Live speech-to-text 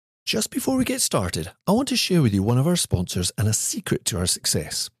Just before we get started, I want to share with you one of our sponsors and a secret to our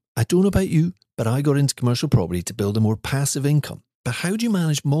success. I don't know about you, but I got into commercial property to build a more passive income. But how do you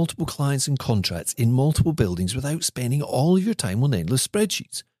manage multiple clients and contracts in multiple buildings without spending all of your time on endless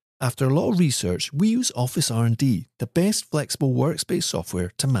spreadsheets? After a lot of research, we use Office R&D, the best flexible workspace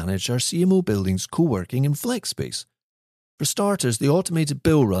software to manage our CMO buildings, co-working and flex space. For starters, the automated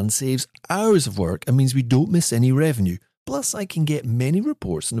bill run saves hours of work and means we don't miss any revenue. Plus, I can get many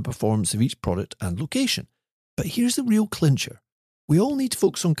reports on the performance of each product and location. But here's the real clincher. We all need to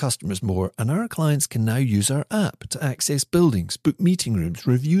focus on customers more, and our clients can now use our app to access buildings, book meeting rooms,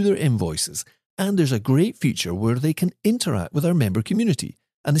 review their invoices, and there's a great feature where they can interact with our member community.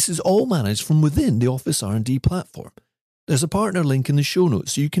 And this is all managed from within the Office R&D platform. There's a partner link in the show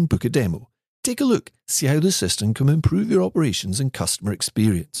notes so you can book a demo. Take a look, see how the system can improve your operations and customer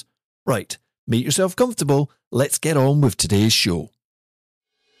experience. Right, make yourself comfortable. Let's get on with today's show.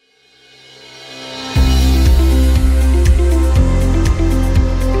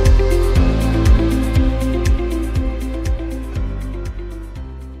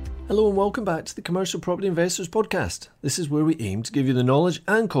 Hello and welcome back to the Commercial Property Investors Podcast. This is where we aim to give you the knowledge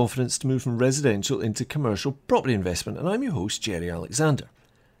and confidence to move from residential into commercial property investment, and I'm your host, Jerry Alexander.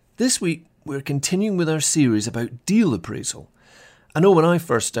 This week, we're continuing with our series about deal appraisal. I know when I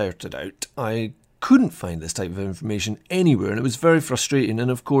first started out, I couldn't find this type of information anywhere, and it was very frustrating and,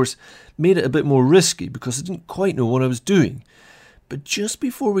 of course, made it a bit more risky because I didn't quite know what I was doing. But just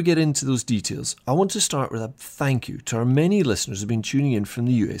before we get into those details, I want to start with a thank you to our many listeners who have been tuning in from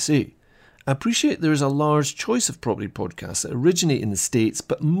the USA. I appreciate there is a large choice of property podcasts that originate in the States,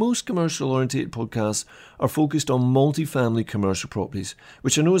 but most commercial-oriented podcasts are focused on multifamily commercial properties,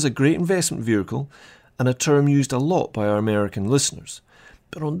 which I know is a great investment vehicle and a term used a lot by our American listeners.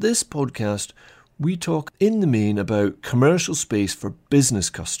 But on this podcast, we talk in the main about commercial space for business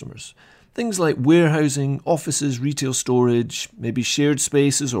customers. Things like warehousing, offices, retail storage, maybe shared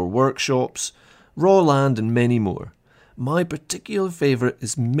spaces or workshops, raw land and many more. My particular favourite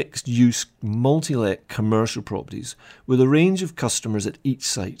is mixed-use, multi-let commercial properties with a range of customers at each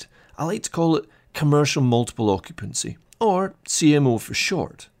site. I like to call it commercial multiple occupancy, or CMO for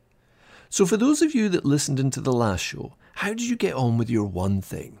short. So for those of you that listened into the last show, how did you get on with your one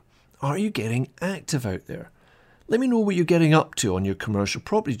thing? Are you getting active out there? Let me know what you're getting up to on your commercial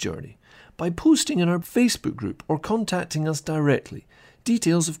property journey by posting in our Facebook group or contacting us directly.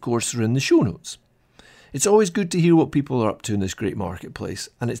 Details, of course, are in the show notes. It's always good to hear what people are up to in this great marketplace,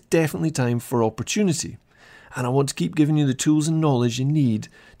 and it's definitely time for opportunity. And I want to keep giving you the tools and knowledge you need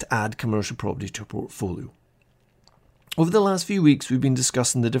to add commercial property to your portfolio. Over the last few weeks, we've been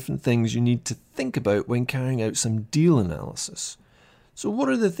discussing the different things you need to think about when carrying out some deal analysis. So what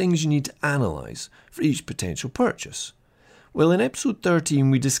are the things you need to analyse for each potential purchase? Well, in episode 13,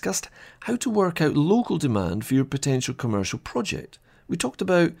 we discussed how to work out local demand for your potential commercial project. We talked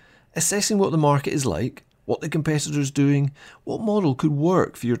about assessing what the market is like, what the competitor is doing, what model could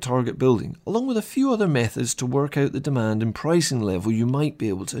work for your target building, along with a few other methods to work out the demand and pricing level you might be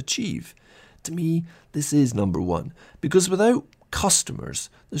able to achieve. To me, this is number one, because without customers,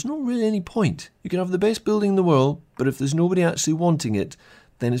 there's not really any point. You can have the best building in the world, but if there's nobody actually wanting it,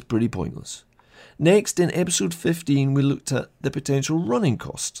 then it's pretty pointless. Next, in episode 15, we looked at the potential running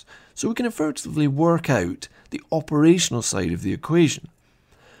costs, so we can effectively work out the operational side of the equation.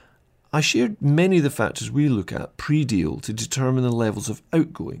 I shared many of the factors we look at pre-deal to determine the levels of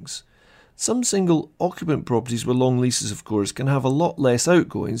outgoings. Some single occupant properties with long leases, of course, can have a lot less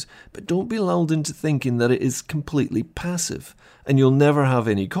outgoings, but don't be lulled into thinking that it is completely passive and you'll never have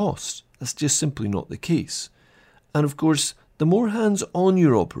any costs. That's just simply not the case. And of course, the more hands-on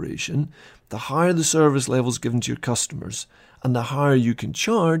your operation, the higher the service levels given to your customers and the higher you can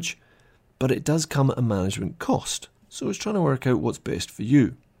charge, but it does come at a management cost. So it's trying to work out what's best for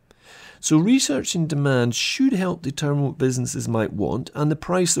you. So researching demand should help determine what businesses might want and the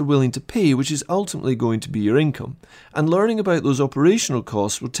price they're willing to pay, which is ultimately going to be your income. And learning about those operational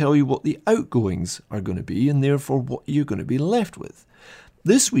costs will tell you what the outgoings are going to be and therefore what you're going to be left with.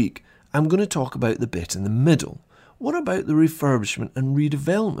 This week, I'm going to talk about the bit in the middle. What about the refurbishment and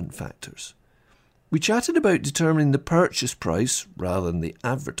redevelopment factors? We chatted about determining the purchase price, rather than the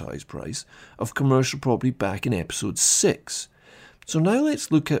advertised price, of commercial property back in episode 6. So now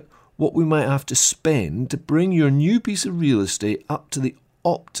let's look at what we might have to spend to bring your new piece of real estate up to the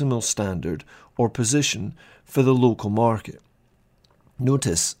optimal standard or position for the local market.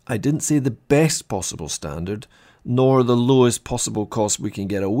 Notice, I didn't say the best possible standard, nor the lowest possible cost we can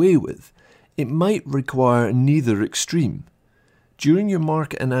get away with. It might require neither extreme. During your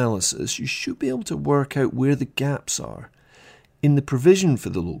market analysis, you should be able to work out where the gaps are. in the provision for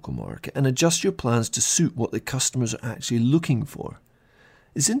the local market and adjust your plans to suit what the customers are actually looking for.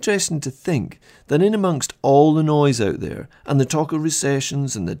 It's interesting to think that in amongst all the noise out there and the talk of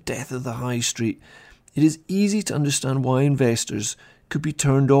recessions and the death of the high street, it is easy to understand why investors could be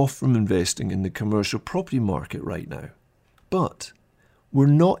turned off from investing in the commercial property market right now. But we're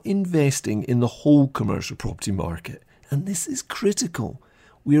not investing in the whole commercial property market, and this is critical.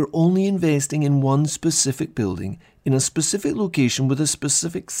 We are only investing in one specific building in a specific location with a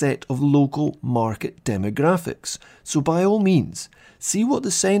specific set of local market demographics. So by all means, see what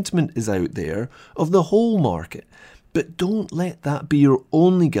the sentiment is out there of the whole market, but don't let that be your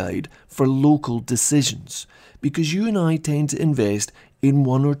only guide for local decisions, because you and I tend to invest in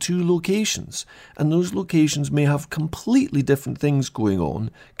one or two locations, and those locations may have completely different things going on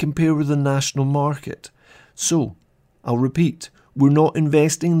compared with the national market. So, I'll repeat, we're not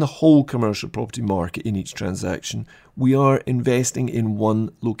investing in the whole commercial property market in each transaction. We are investing in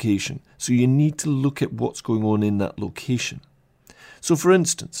one location. So you need to look at what's going on in that location. So for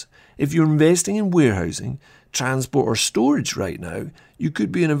instance, if you're investing in warehousing, transport or storage right now, you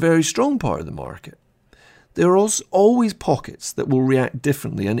could be in a very strong part of the market. There are also always pockets that will react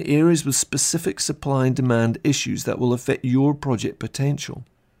differently and areas with specific supply and demand issues that will affect your project potential.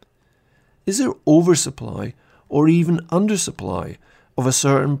 Is there oversupply or even undersupply of a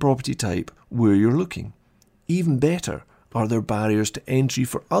certain property type where you're looking? Even better, are there barriers to entry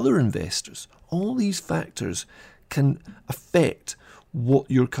for other investors? All these factors can affect what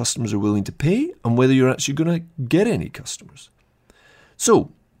your customers are willing to pay and whether you're actually going to get any customers.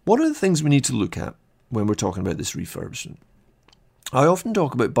 So, what are the things we need to look at when we're talking about this refurbishment? I often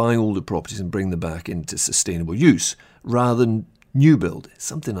talk about buying older properties and bring them back into sustainable use rather than new build. It's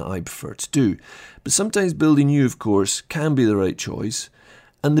something that I prefer to do. But sometimes building new, of course, can be the right choice.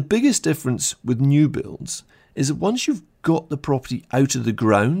 And the biggest difference with new builds is that once you've got the property out of the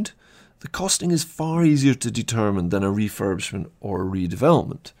ground, the costing is far easier to determine than a refurbishment or a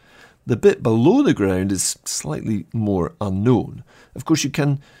redevelopment. The bit below the ground is slightly more unknown. Of course, you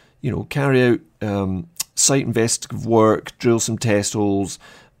can, carry out site investigative work, drill some test holes,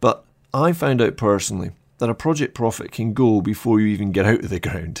 but I found out personally that a project profit can go before you even get out of the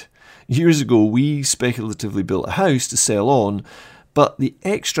ground. Years ago, we speculatively built a house to sell on, but the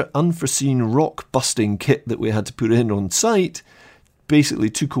extra unforeseen rock busting kit that we had to put in on site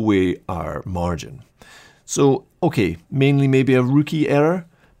basically took away our margin. So, okay, mainly maybe a rookie error,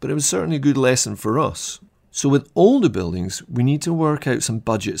 but it was certainly a good lesson for us. So with older buildings, we need to work out some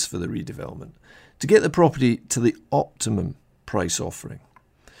budgets for the redevelopment to get the property to the optimum price offering.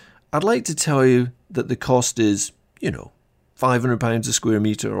 I'd like to tell you that the cost is, £500 a square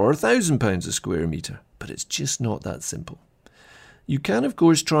metre or £1,000 a square metre, but it's just not that simple. You can, of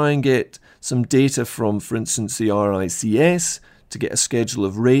course, try and get some data from, for instance, the RICS to get a schedule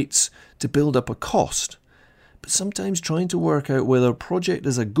of rates to build up a cost. But sometimes trying to work out whether a project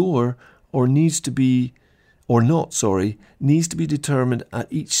is a goer or needs to be determined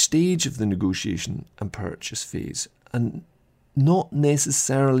at each stage of the negotiation and purchase phase, and not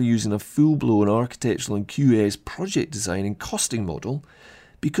necessarily using a full-blown architectural and QS project design and costing model,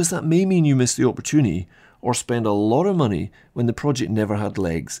 because that may mean you miss the opportunity or spend a lot of money when the project never had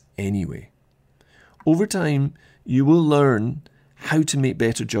legs anyway. Over time, you will learn how to make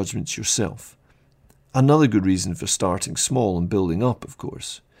better judgments yourself. Another good reason for starting small and building up, of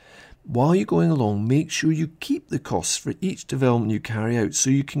course. While you're going along, make sure you keep the costs for each development you carry out so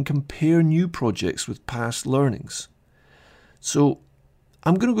you can compare new projects with past learnings. So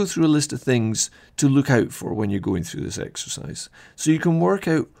I'm going to go through a list of things to look out for when you're going through this exercise so you can work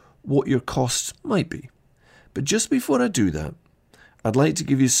out what your costs might be. But just before I do that, I'd like to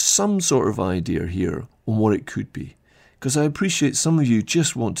give you some sort of idea here on what it could be, because I appreciate some of you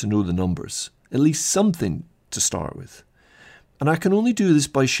just want to know the numbers, at least something to start with. And I can only do this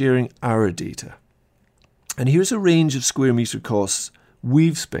by sharing our data. And here's a range of square metre costs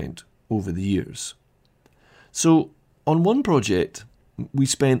we've spent over the years. So on one project, we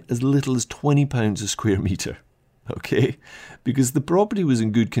spent as little as £20 a square metre, okay? Because the property was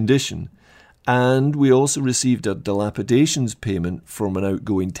in good condition, and we also received a dilapidations payment from an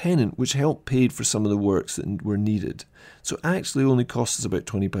outgoing tenant, which helped pay for some of the works that were needed. So actually only cost us about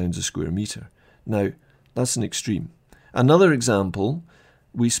 £20 a square metre. Now, that's an extreme. Another example,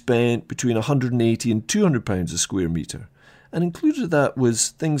 we spent between £180 and £200 a square metre. And included that was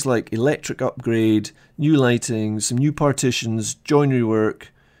things like electric upgrade, new lighting, some new partitions, joinery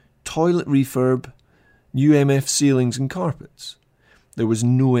work, toilet refurb, new MF ceilings and carpets. There was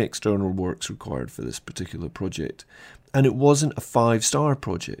no external works required for this particular project. And it wasn't a 5-star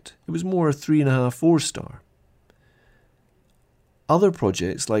project. It was more a 3.5, 4-star. Other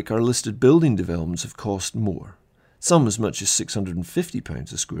projects, like our listed building developments, have cost more, some as much as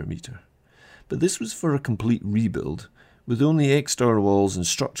 £650 a square metre. But this was for a complete rebuild, with only external walls and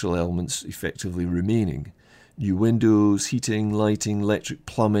structural elements effectively remaining. New windows, heating, lighting, electric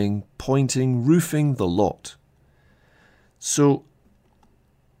plumbing, pointing, roofing, the lot. So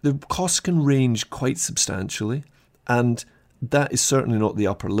the costs can range quite substantially, and that is certainly not the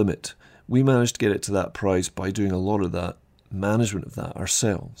upper limit. We managed to get it to that price by doing a lot of that management of that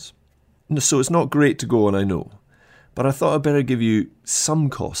ourselves. So it's not great to go on, I know, but I thought I'd better give you some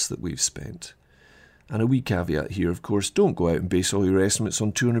costs that we've spent. And a wee caveat here, of course, don't go out and base all your estimates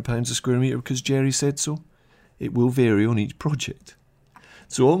on £200 a square metre because Jerry said so. It will vary on each project.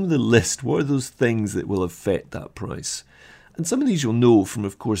 So on the list, what are those things that will affect that price? And some of these you'll know from,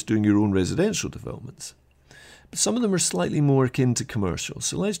 of course, doing your own residential developments. But some of them are slightly more akin to commercial,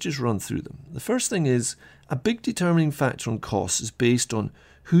 so let's just run through them. The first thing is, a big determining factor on costs is based on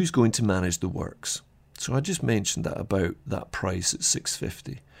who's going to manage the works. So I just mentioned that about that price at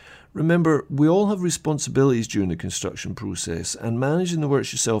 $650. Remember, we all have responsibilities during the construction process, and managing the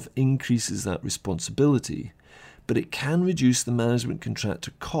works yourself increases that responsibility, but it can reduce the management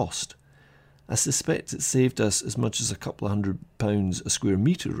contractor cost. I suspect it saved us as much as a couple of £100 a square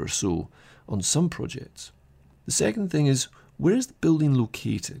metre or so on some projects. The second thing is, where is the building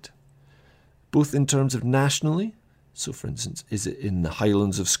located? Both in terms of nationally, so for instance, is it in the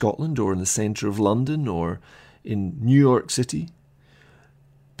Highlands of Scotland or in the centre of London or in New York City?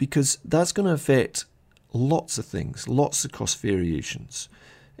 Because that's going to affect lots of things, lots of cost variations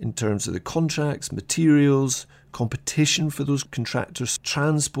in terms of the contracts, materials, competition for those contractors,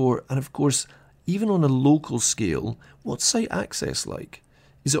 transport, and of course, even on a local scale, what's site access like?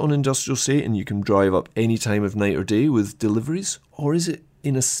 Is it on industrial estate and you can drive up any time of night or day with deliveries? Or is it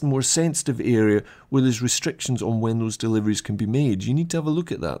in a more sensitive area where there's restrictions on when those deliveries can be made? You need to have a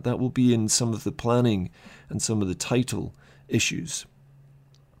look at that. That will be in some of the planning and some of the title issues.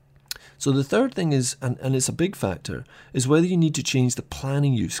 So the third thing is, and it's a big factor, is whether you need to change the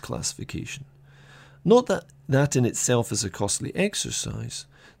planning use classification. Not that that in itself is a costly exercise.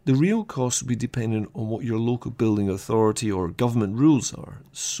 The real cost will be dependent on what your local building authority or government rules are.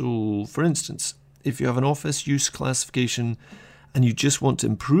 So, for instance, if you have an office use classification and you just want to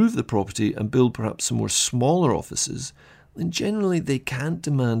improve the property and build perhaps some more smaller offices, then generally they can't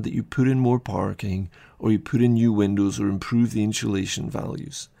demand that you put in more parking or you put in new windows or improve the insulation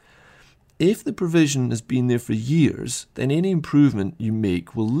values. If the provision has been there for years, then any improvement you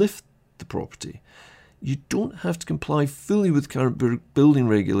make will lift the property. You don't have to comply fully with current building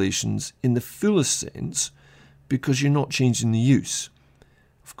regulations in the fullest sense because you're not changing the use.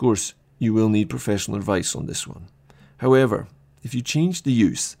 Of course, you will need professional advice on this one. However, if you change the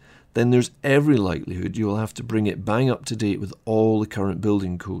use, then there's every likelihood you will have to bring it bang up to date with all the current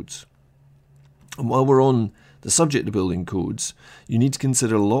building codes. And while we're on the subject of building codes, you need to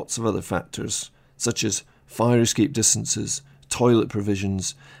consider lots of other factors, such as fire escape distances, toilet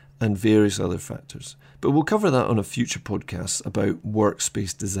provisions, and various other factors. But we'll cover that on a future podcast about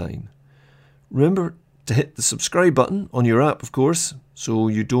workspace design. Remember to hit the subscribe button on your app, of course, so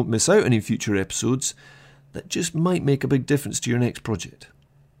you don't miss out any future episodes that just might make a big difference to your next project.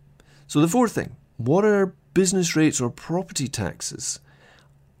 So the fourth thing, what are business rates or property taxes?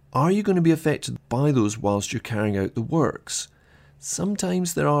 Are you going to be affected by those whilst you're carrying out the works?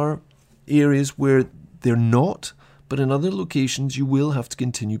 Sometimes there are areas where they're not, but in other locations you will have to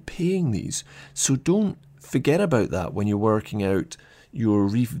continue paying these. So don't forget about that when you're working out your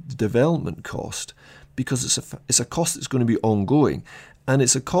redevelopment cost, because it's a cost that's going to be ongoing, and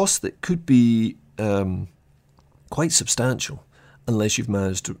it's a cost that could be quite substantial unless you've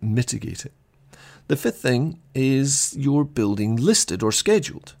managed to mitigate it. The fifth thing is your building listed or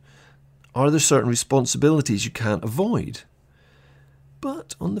scheduled. Are there certain responsibilities you can't avoid?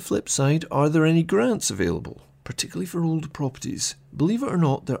 But on the flip side, are there any grants available, particularly for older properties? Believe it or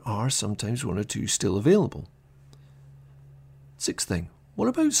not, there are sometimes one or two still available. Sixth thing, what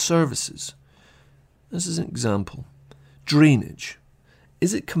about services? This is an example. Drainage.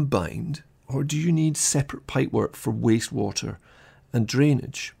 Is it combined, or do you need separate pipework for wastewater and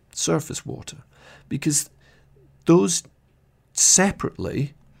drainage, surface water? Because those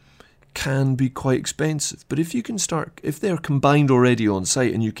separately can be quite expensive. But if they're combined already on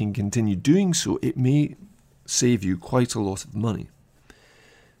site and you can continue doing so, it may save you quite a lot of money.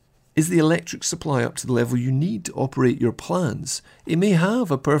 Is the electric supply up to the level you need to operate your plans? It may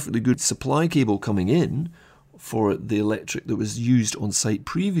have a perfectly good supply cable coming in for the electric that was used on site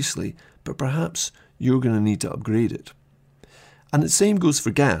previously, but perhaps you're going to need to upgrade it. And the same goes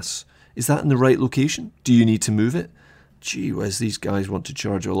for gas. Is that in the right location? Do you need to move it? gee whiz, these guys want to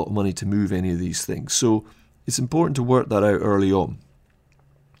charge a lot of money to move any of these things. So it's important to work that out early on.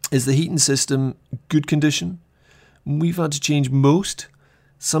 Is the heating system good condition? We've had to change most.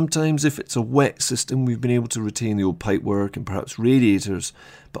 Sometimes if it's a wet system, we've been able to retain the old pipework and perhaps radiators,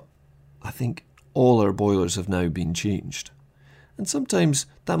 but I think all our boilers have now been changed. And sometimes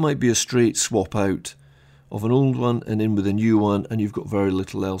that might be a straight swap out of an old one and in with a new one, and you've got very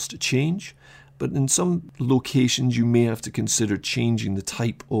little else to change. But in some locations, you may have to consider changing the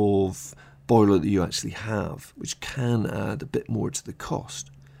type of boiler that you actually have, which can add a bit more to the cost.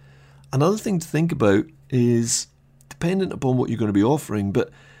 Another thing to think about is, dependent upon what you're going to be offering,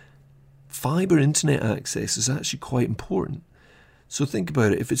 but fibre internet access is actually quite important. So think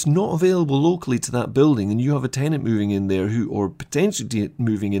about it. If it's not available locally to that building and you have a tenant moving in there or potentially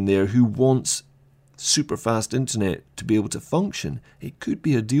moving in there who wants super fast internet to be able to function, it could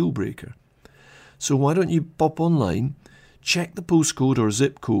be a deal breaker. So why don't you pop online, check the postcode or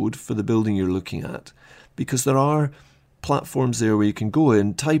zip code for the building you're looking at, because there are platforms there where you can go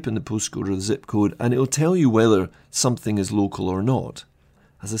in, type in the postcode or the zip code, and it'll tell you whether something is local or not.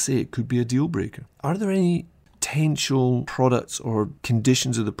 As I say, it could be a deal breaker. Are there any potential products or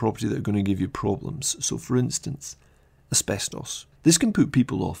conditions of the property that are going to give you problems? So for instance, asbestos. This can put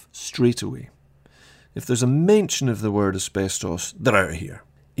people off straight away. If there's a mention of the word asbestos, they're out of here.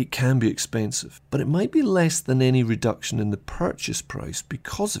 It can be expensive, but it might be less than any reduction in the purchase price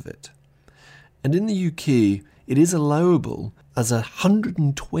because of it. And in the UK, it is allowable as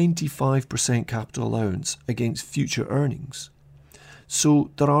 125% capital allowance against future earnings.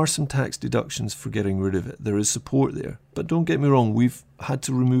 So there are some tax deductions for getting rid of it. There is support there. But don't get me wrong, we've had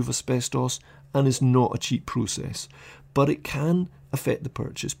to remove asbestos and it's not a cheap process. But it can affect the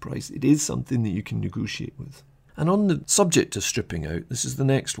purchase price. It is something that you can negotiate with. And on the subject of stripping out, this is the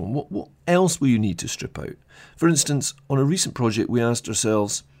next one. What else will you need to strip out? For instance, on a recent project, we asked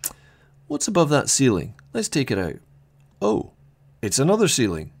ourselves, what's above that ceiling? Let's take it out. Oh, it's another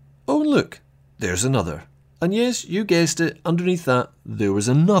ceiling. Oh, look, there's another. And yes, you guessed it, underneath that, there was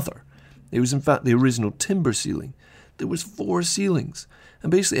another. It was in fact the original timber ceiling. There was 4 ceilings. And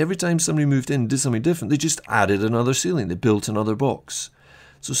basically every time somebody moved in and did something different, they just added another ceiling. They built another box.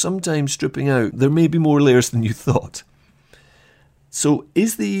 So sometimes stripping out, there may be more layers than you thought. So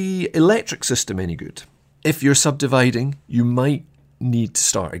is the electric system any good? If you're subdividing, you might need to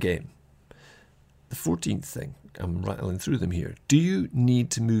start again. The 14th thing, I'm rattling through them here. Do you need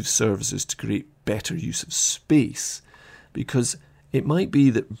to move services to create better use of space? Because it might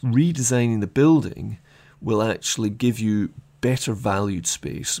be that redesigning the building will actually give you better valued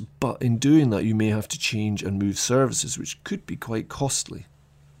space, but in doing that you may have to change and move services, which could be quite costly.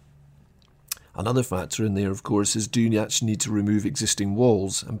 Another factor in there, of course, is do you actually need to remove existing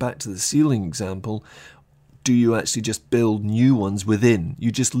walls? And back to the ceiling example, do you actually just build new ones within?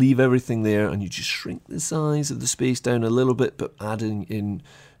 You just leave everything there and you just shrink the size of the space down a little bit, but adding in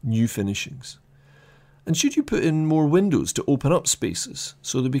new finishings. And should you put in more windows to open up spaces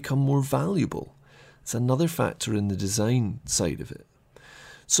so they become more valuable? It's another factor in the design side of it.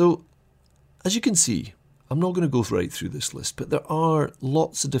 So, as you can see, I'm not going to go right through this list, but there are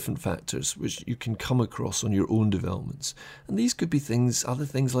lots of different factors which you can come across on your own developments. And these could be other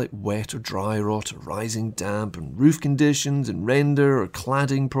things like wet or dry rot or rising damp and roof conditions and render or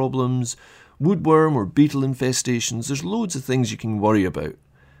cladding problems, woodworm or beetle infestations. There's loads of things you can worry about.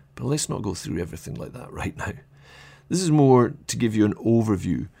 But let's not go through everything like that right now. This is more to give you an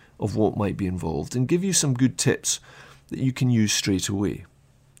overview of what might be involved and give you some good tips that you can use straight away.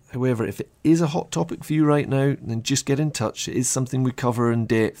 However, if it is a hot topic for you right now, then just get in touch. It is something we cover in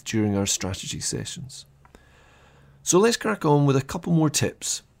depth during our strategy sessions. So let's crack on with a couple more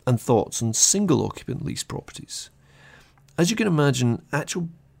tips and thoughts on single occupant lease properties. As you can imagine, actual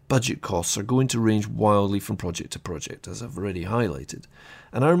budget costs are going to range wildly from project to project, as I've already highlighted.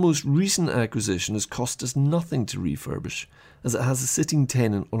 And our most recent acquisition has cost us nothing to refurbish, as it has a sitting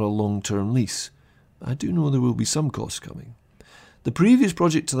tenant on a long-term lease. I do know there will be some costs coming. The previous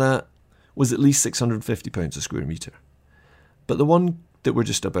project to that was at least £650 a square metre. But the one that we're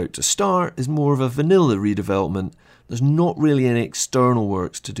just about to start is more of a vanilla redevelopment. There's not really any external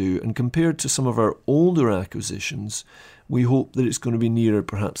works to do, and compared to some of our older acquisitions, we hope that it's going to be nearer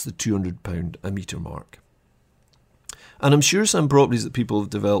perhaps the £200 a metre mark. And I'm sure some properties that people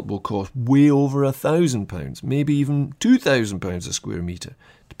have developed will cost way over £1,000, maybe even £2,000 a square metre.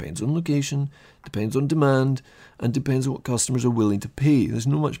 Depends on location, depends on demand, and depends on what customers are willing to pay. There's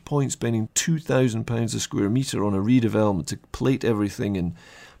no much point spending £2,000 a square metre on a redevelopment to plate everything in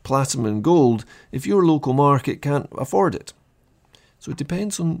platinum and gold if your local market can't afford it. So it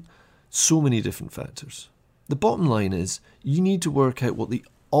depends on so many different factors. The bottom line is you need to work out what the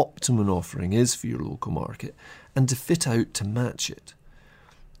optimum offering is for your local market and to fit out to match it.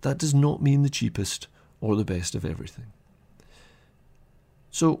 That does not mean the cheapest or the best of everything.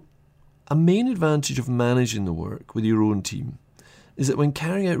 So, a main advantage of managing the work with your own team is that when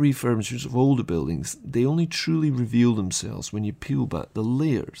carrying out refurbishments of older buildings, they only truly reveal themselves when you peel back the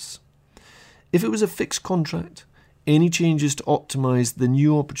layers. If it was a fixed contract, any changes to optimise the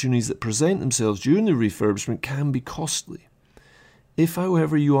new opportunities that present themselves during the refurbishment can be costly. If,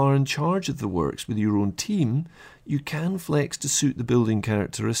 however, you are in charge of the works with your own team, you can flex to suit the building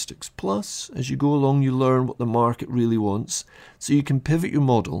characteristics. Plus, as you go along, you learn what the market really wants, so you can pivot your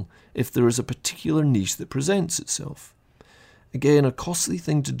model if there is a particular niche that presents itself. Again, a costly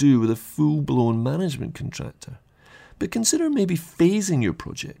thing to do with a full-blown management contractor. But consider maybe phasing your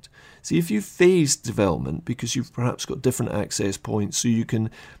project. See, if you phase development because you've perhaps got different access points, so you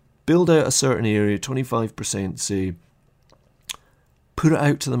can build out a certain area, 25%, say, put it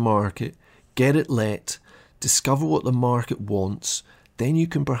out to the market, get it let, discover what the market wants, then you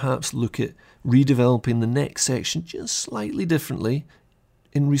can perhaps look at redeveloping the next section just slightly differently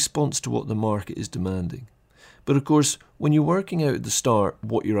in response to what the market is demanding. But of course, when you're working out at the start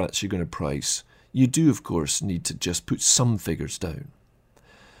what you're actually going to price, you do of course need to just put some figures down.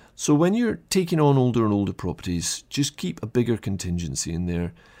 So when you're taking on older and older properties, just keep a bigger contingency in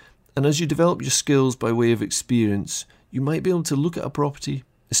there. And as you develop your skills by way of experience, you might be able to look at a property,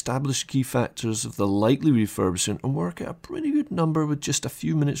 establish key factors of the likely refurbishment and work out a pretty good number with just a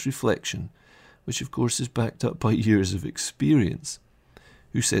few minutes reflection, which of course is backed up by years of experience.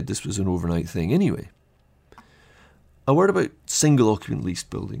 Who said this was an overnight thing anyway? A word about single occupant leased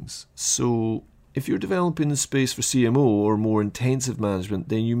buildings. So if you're developing the space for CMO or more intensive management,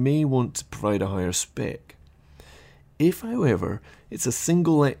 then you may want to provide a higher spec. If, however, it's a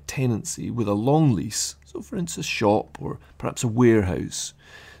single let tenancy with a long lease, so for instance a shop or perhaps a warehouse,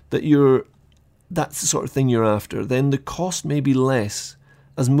 that's the sort of thing you're after, then the cost may be less,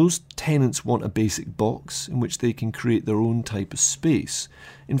 as most tenants want a basic box in which they can create their own type of space.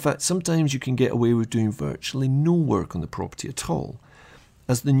 In fact, sometimes you can get away with doing virtually no work on the property at all,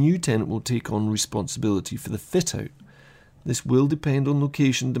 as the new tenant will take on responsibility for the fit out. This will depend on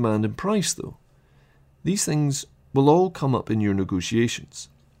location, demand and price though. These things will all come up in your negotiations.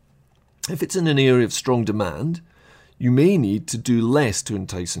 If it's in an area of strong demand, you may need to do less to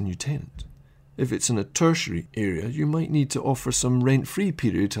entice a new tenant. If it's in a tertiary area, you might need to offer some rent-free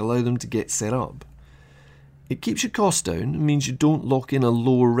period to allow them to get set up. It keeps your costs down and means you don't lock in a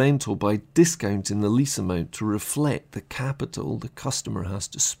lower rental by discounting the lease amount to reflect the capital the customer has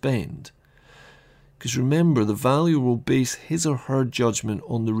to spend. Because remember, the valuer will base his or her judgment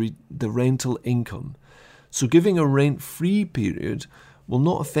on the rental income. So giving a rent-free period will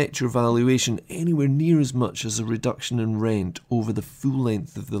not affect your valuation anywhere near as much as a reduction in rent over the full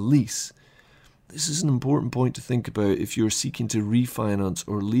length of the lease. This is an important point to think about if you're seeking to refinance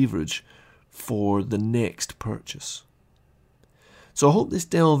or leverage for the next purchase. So I hope this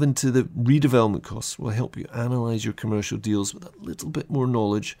delve into the redevelopment costs will help you analyse your commercial deals with a little bit more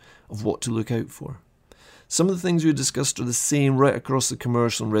knowledge of what to look out for. Some of the things we discussed are the same right across the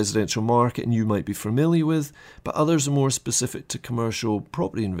commercial and residential market and you might be familiar with, but others are more specific to commercial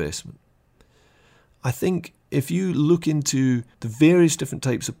property investment. I think if you look into the various different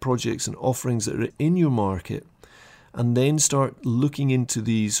types of projects and offerings that are in your market and then start looking into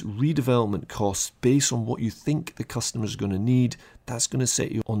these redevelopment costs based on what you think the customer is going to need, that's going to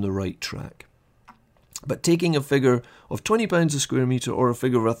set you on the right track. But taking a figure of £20 a square metre or a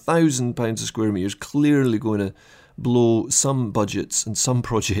figure of £1,000 a square metre is clearly going to blow some budgets and some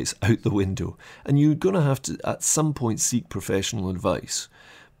projects out the window. And you're going to have to at some point seek professional advice.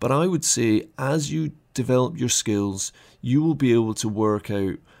 But I would say as you develop your skills, you will be able to work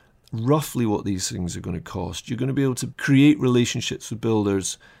out roughly what these things are going to cost. You're going to be able to create relationships with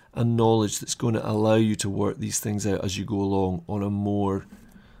builders and knowledge that's going to allow you to work these things out as you go along on a more,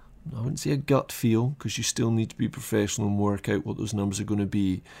 I wouldn't say a gut feel, because you still need to be professional and work out what those numbers are going to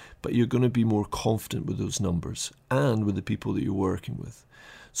be, but you're going to be more confident with those numbers and with the people that you're working with.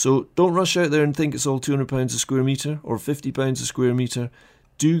 So don't rush out there and think it's all £200 a square metre or £50 a square metre.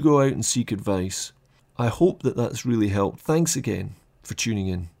 Do go out and seek advice. I hope that that's really helped. Thanks again for tuning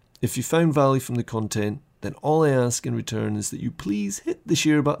in. If you found value from the content, then all I ask in return is that you please hit the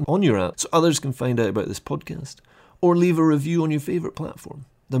share button on your app so others can find out about this podcast, or leave a review on your favourite platform.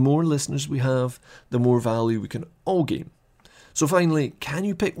 The more listeners we have, the more value we can all gain. So finally, can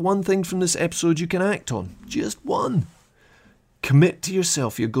you pick one thing from this episode you can act on? Just one. Commit to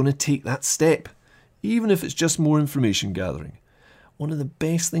yourself you're going to take that step, even if it's just more information gathering. One of the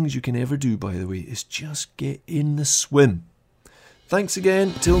best things you can ever do, by the way, is just get in the swim. Thanks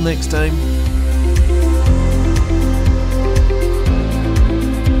again. Till next time.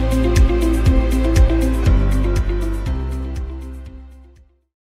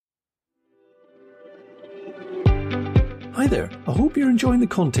 Hi there, I hope you're enjoying the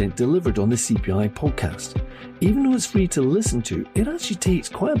content delivered on the CPI podcast. Even though it's free to listen to, it actually takes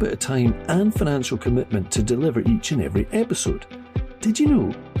quite a bit of time and financial commitment to deliver each and every episode. Did you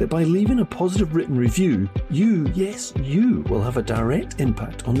know that by leaving a positive written review, you will have a direct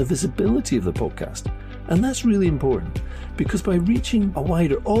impact on the visibility of the podcast? And that's really important, because by reaching a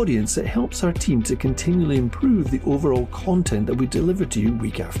wider audience, it helps our team to continually improve the overall content that we deliver to you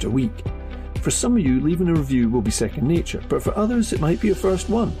week after week. For some of you, leaving a review will be second nature, but for others, it might be a first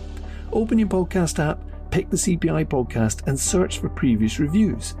one. Open your podcast app, pick the CPI podcast and search for previous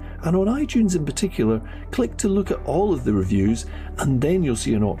reviews. And on iTunes in particular, click to look at all of the reviews, and then you'll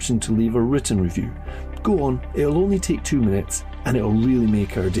see an option to leave a written review. Go on, it'll only take 2 minutes and it'll really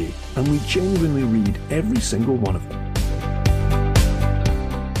make our day. And we genuinely read every single one of them.